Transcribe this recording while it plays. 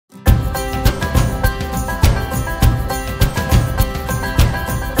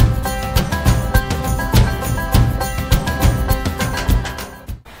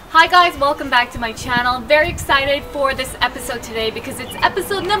Hi guys, welcome back to my channel. Very excited for this episode today because it's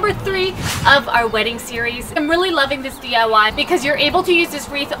episode number 3 of our wedding series. I'm really loving this DIY because you're able to use this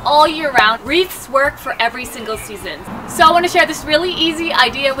wreath all year round. Wreaths work for every single season. So I want to share this really easy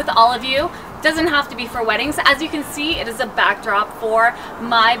idea with all of you. Doesn't have to be for weddings. As you can see, it is a backdrop for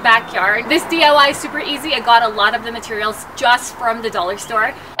my backyard. This DIY is super easy. I got a lot of the materials just from the dollar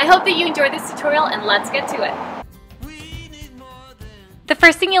store. I hope that you enjoyed this tutorial and let's get to it. The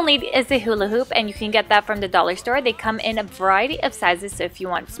first thing you'll need is a hula hoop, and you can get that from the dollar store. They come in a variety of sizes, so if you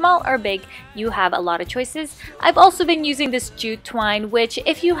want small or big, you have a lot of choices. I've also been using this jute twine, which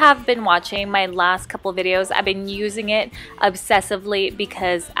if you have been watching my last couple videos, I've been using it obsessively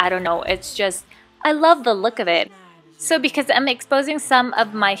because, I don't know, it's just, I love the look of it. So because I'm exposing some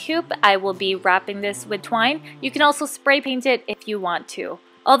of my hoop, I will be wrapping this with twine. You can also spray paint it if you want to.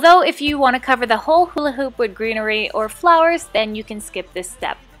 Although if you want to cover the whole hula hoop with greenery or flowers, then you can skip this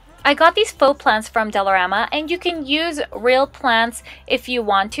step. I got these faux plants from Dollarama, and you can use real plants if you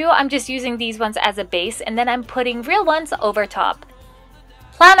want to. I'm just using these ones as a base, and then I'm putting real ones over top.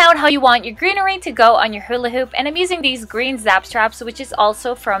 Plan out how you want your greenery to go on your hula hoop, and I'm using these green zap straps, which is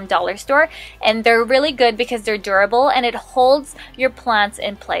also from dollar store, and they're really good because they're durable and it holds your plants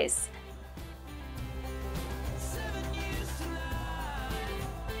in place.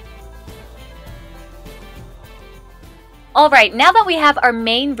 Alright, now that we have our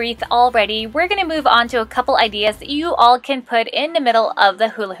main wreath all ready, we're going to move on to a couple ideas that you all can put in the middle of the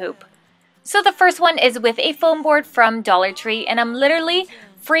hula hoop. So the first one is with a foam board from Dollar Tree, and I'm literally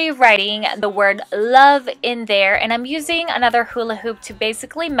free writing the word love in there, and I'm using another hula hoop to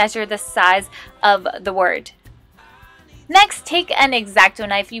basically measure the size of the word. Next, take an X-Acto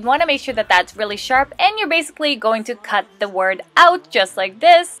knife. You want to make sure that that's really sharp, and you're basically going to cut the word out just like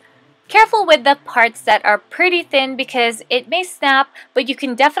this. Careful with the parts that are pretty thin because it may snap, but you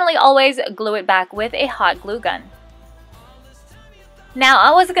can definitely always glue it back with a hot glue gun. Now,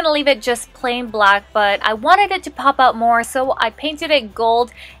 I was going to leave it just plain black, but I wanted it to pop out more, so I painted it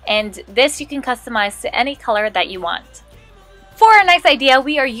gold, and this you can customize to any color that you want. For a nice idea,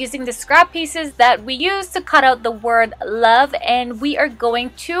 we are using the scrap pieces that we used to cut out the word love, and we are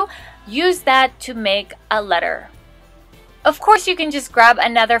going to use that to make a letter. Of course, you can just grab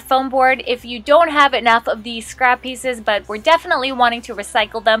another foam board if you don't have enough of these scrap pieces, but we're definitely wanting to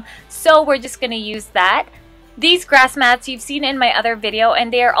recycle them, so we're just going to use that. These grass mats you've seen in my other video,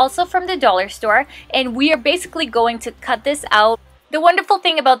 and they are also from the dollar store, and we are basically going to cut this out. The wonderful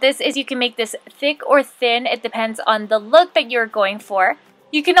thing about this is you can make this thick or thin. It depends on the look that you're going for.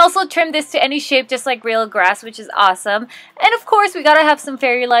 You can also trim this to any shape just like real grass, which is awesome. And of course, we gotta have some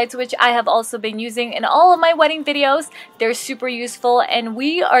fairy lights, which I have also been using in all of my wedding videos. They're super useful, and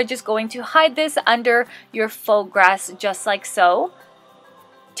we are just going to hide this under your faux grass just like so.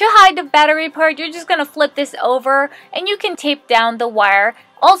 To hide the battery part, you're just gonna flip this over, and you can tape down the wire.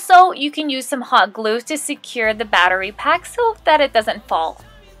 Also, you can use some hot glue to secure the battery pack so that it doesn't fall.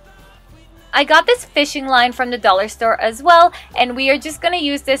 I got this fishing line from the dollar store as well, and we are just going to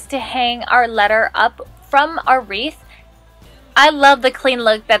use this to hang our letter up from our wreath. I love the clean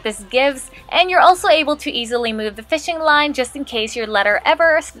look that this gives, and you're also able to easily move the fishing line just in case your letter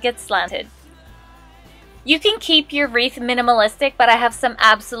ever gets slanted. You can keep your wreath minimalistic, but I have some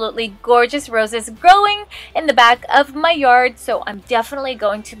absolutely gorgeous roses growing in the back of my yard, so I'm definitely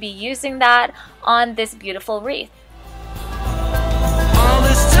going to be using that on this beautiful wreath. All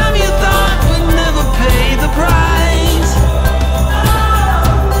this time you thought we'd never pay the price.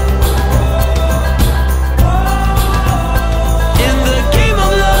 In the game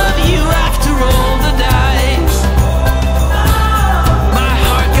of love, you have to roll the dice. My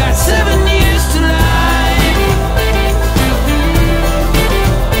heart got 7 years to life.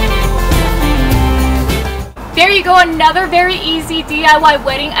 There you go, another very easy DIY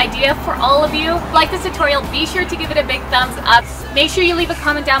wedding idea for all of you. If you like this tutorial, be sure to give it a big thumbs up. Make sure you leave a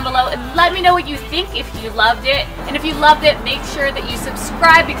comment down below and let me know what you think if you loved it. And if you loved it, make sure that you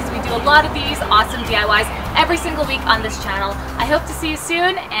subscribe because we do a lot of these awesome DIYs every single week on this channel. I hope to see you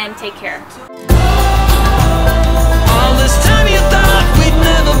soon, and take care. All this time you thought we'd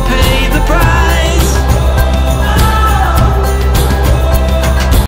never pay the price.